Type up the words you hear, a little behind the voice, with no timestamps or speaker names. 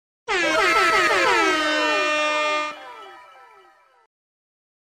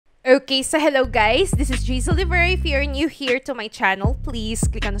Okay, so hello guys, this is Jhazel. If you're new here to my channel, please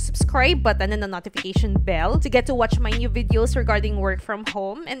click on the subscribe button and the notification bell to get to watch my new videos regarding work from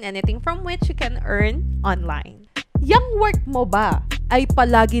home and anything from which you can earn online. Yang work mo ba ay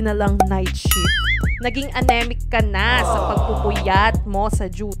palagi na lang night shift? Naging anemic ka na sa pagpupuyat mo sa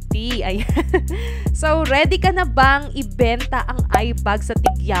duty. Ayan. So, ready ka na bang ibenta ang eye bag sa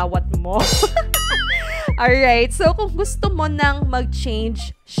tigyawat mo? Alright, so kung gusto mo nang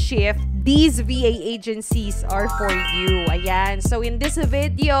mag-change shift, these VA agencies are for you. Ayan. So in this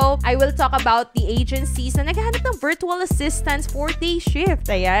video, I will talk about the agencies na naghahanap ng virtual assistants for day shift.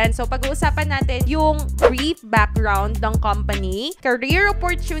 Ayan. So pag-uusapan natin yung brief background ng company, career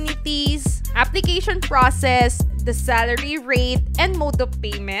opportunities, application process, the salary rate, and mode of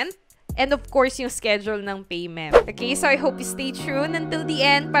payment. And of course, yung schedule ng payment. Okay, so I hope you stay tuned until the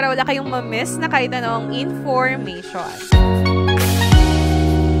end para wala kayong ma-miss na kahit anong information.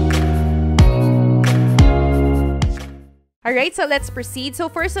 Alright, so let's proceed. So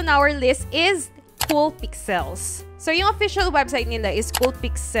first on our list is KUMIKITA. So yung official website nila is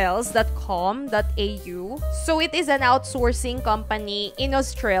kulpixels.com.au. So it is an outsourcing company in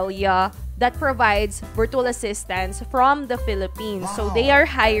Australia that provides virtual assistants from the Philippines. Wow. So they are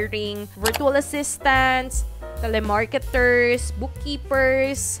hiring virtual assistants, telemarketers,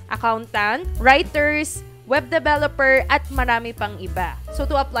 bookkeepers, accountant, writers, web developer, at marami pang iba. So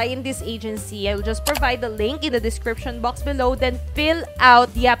to apply in this agency, I will just provide the link in the description box below, then fill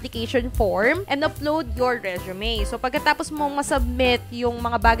out the application form and upload your resume. So pagkatapos mong masubmit yung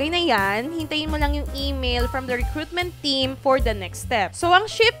mga bagay na yan, hintayin mo lang yung email from the recruitment team for the next step. So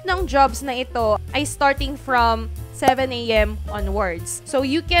ang shift ng jobs na ito ay starting from 7 a.m. onwards. So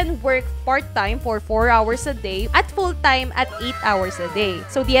you can work part-time for 4 hours a day at full-time at 8 hours a day.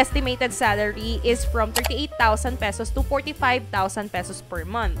 So the estimated salary is from 38,000 pesos to 45,000 pesos per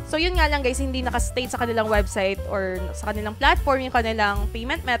month. So yun nga lang guys, hindi nakastate sa kanilang website or sa kanilang platform yung kanilang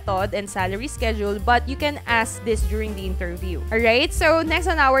payment method and salary schedule, but you can ask this during the interview. Alright, so next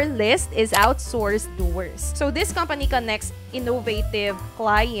on our list is outsourced doers. So this company connects innovative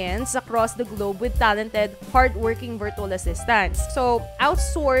clients across the globe with talented, hardworking virtual assistants. So,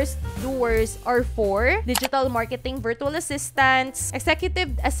 outsourced doers are for digital marketing virtual assistants,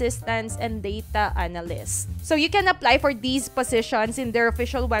 executive assistants, and data analysts. So, you can apply for these positions in their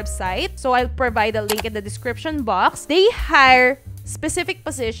official website. So, I'll provide a link in the description box. They hire specific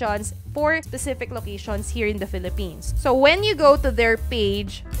positions for specific locations here in the Philippines. So, when you go to their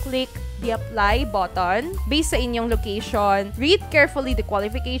page, click the apply button based sa inyong location, read carefully the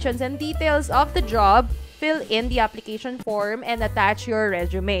qualifications and details of the job, fill in the application form, and attach your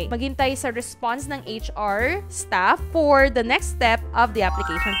resume. Maghintay sa response ng HR staff for the next step of the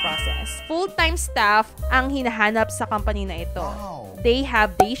application process. Full-time staff ang hinahanap sa company na ito. They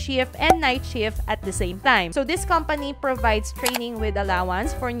have day shift and night shift at the same time. So this company provides training with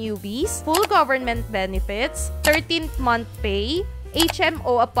allowance for newbies, full government benefits, 13th month pay,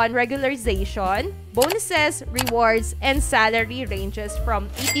 HMO upon regularization, bonuses, rewards, and salary ranges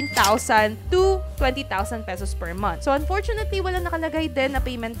from 18,000 to 20,000 pesos per month. So unfortunately, wala nakalagay din na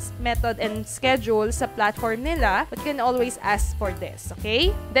payment method and schedule sa platform nila, but you can always ask for this,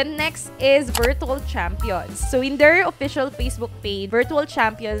 okay? Then next is Virtual Champions. So in their official Facebook page, Virtual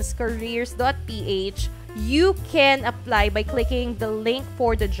Champions Careers.ph, you can apply by clicking the link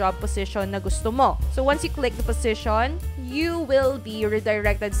for the job position na gusto mo. So once you click the position, you will be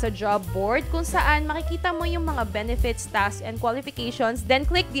redirected sa job board kung saan makikita mo yung mga benefits, tasks, and qualifications. Then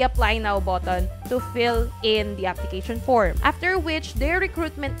click the apply now button to fill in the application form. After which, their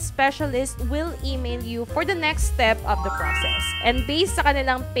recruitment specialist will email you for the next step of the process. And based sa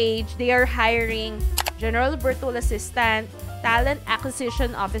kanilang page, they are hiring General Virtual Assistant, Talent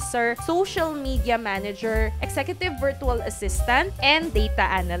Acquisition Officer, Social Media Manager, Executive Virtual Assistant, and Data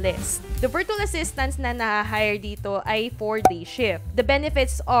Analyst. The virtual assistants na na-hire dito ay for day shift. The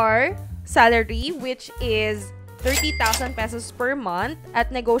benefits are salary, which is 30,000 pesos per month at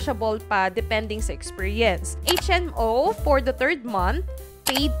negotiable pa depending sa experience. HMO for the 3rd month,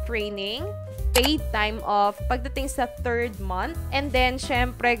 paid training, paid time off pagdating sa 3rd month. And then,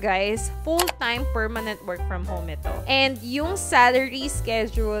 syempre guys, full-time permanent work from home ito. And yung salary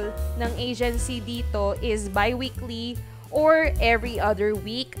schedule ng agency dito is bi-weekly or every other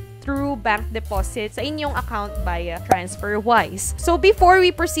week through bank deposit sa inyong account via TransferWise. So before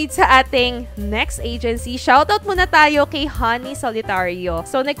we proceed sa ating next agency, shoutout muna tayo kay Honey Solitario.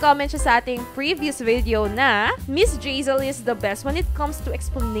 So nag-comment siya sa ating previous video na Miss Jhazel is the best when it comes to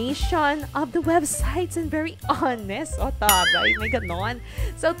explanation of the websites and very honest. O taray, may ganon.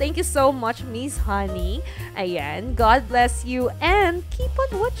 So thank you so much, Miss Honey. Ayan, God bless you and keep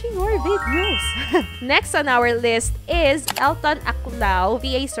on watching our videos. Next on our list is Elton Aclao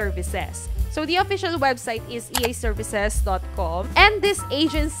VA Services. So the official website is easervices.com, and this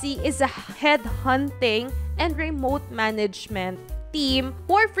agency is a headhunting and remote management team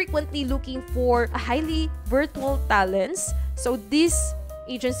who are frequently looking for a highly virtual talents. So this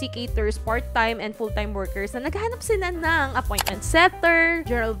agency caters part-time and full-time workers na naghahanap sila ng appointment setter,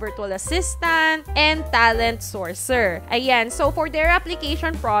 general virtual assistant, and talent sourcer. Ayan, so for their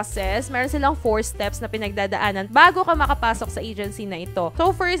application process, meron silang 4 steps na pinagdadaanan bago ka makapasok sa agency na ito.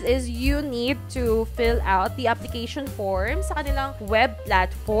 So first is you need to fill out the application form sa kanilang web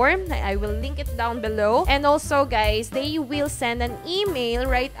platform. I will link it down below. And also guys, they will send an email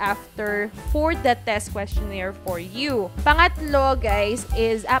right after for the test questionnaire for you. Pangatlo guys,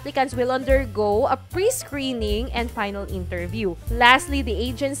 is applicants will undergo a pre-screening and final interview. Lastly, the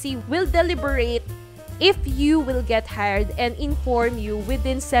agency will deliberate if you will get hired and inform you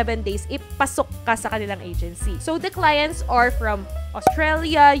within 7 days if pasok ka sa kanilang agency. So the clients are from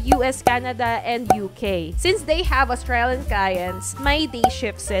Australia, US, Canada, and UK. Since they have Australian clients, may day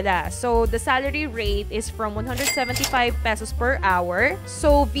shift sila. So the salary rate is from 175 pesos per hour.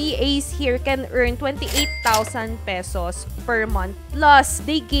 So VAs here can earn 28,000 pesos per month. Plus,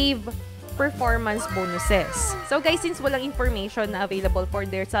 they gave performance bonuses. So guys, since walang information na available for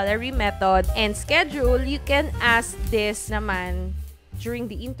their salary method and schedule, you can ask this naman during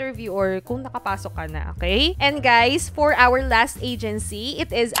the interview or kung nakapasok ka na, okay? And guys, for our last agency,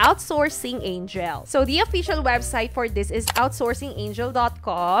 it is Outsourcing Angel. So the official website for this is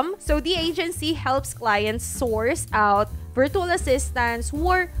outsourcingangel.com. So the agency helps clients source out virtual assistants who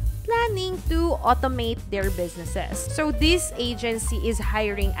are planning to automate their businesses. So this agency is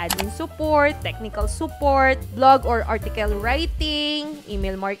hiring admin support, technical support, blog or article writing,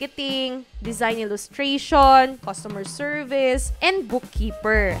 email marketing, design illustration, customer service, and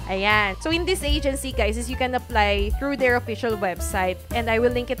bookkeeper. Ayan. So in this agency, guys, is you can apply through their official website, and I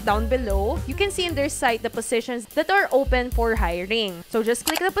will link it down below. You can see in their site the positions that are open for hiring. So just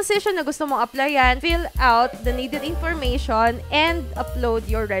click the position na gusto mong applyan, fill out the needed information, and upload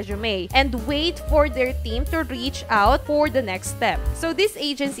your resume. And wait for their team to reach out for the next step. So this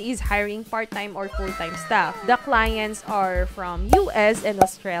agency is hiring part-time or full-time staff. The clients are from US and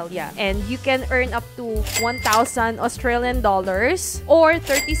Australia. And you can earn up to 1,000 Australian dollars or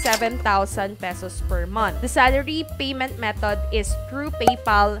 37,000 pesos per month. The salary payment method is through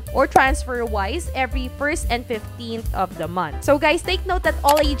PayPal or TransferWise every 1st and 15th of the month. So guys, take note that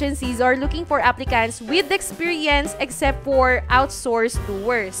all agencies are looking for applicants with experience except for outsourced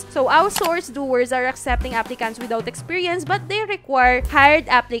doers. So outsourced doers are accepting applicants without experience, but they require hired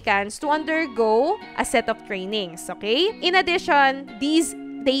applicants to undergo a set of trainings, okay? In addition, these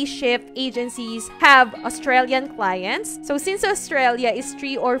day shift agencies have Australian clients. So since Australia is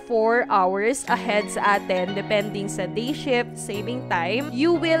 3 or 4 hours ahead sa atin, depending sa day shift, saving time,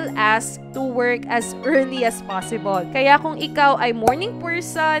 you will ask to work as early as possible. Kaya kung ikaw ay morning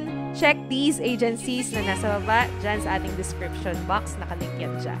person, check these agencies na nasa baba dyan sa ating description box. Nakalink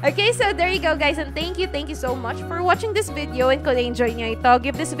yan dyan. Okay, so there you go guys, and thank you so much for watching this video. And kung na-enjoy nyo ito,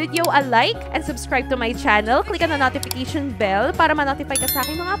 give this video a like and subscribe to my channel. Click on the notification bell para ma-notify ka sa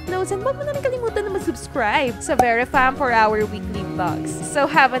aking mga uploads, and huwag mo na rin kalimutan na mag-subscribe sa Vera Fam for our weekly vlogs. So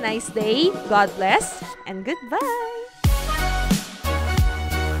have a nice day, God bless, and goodbye!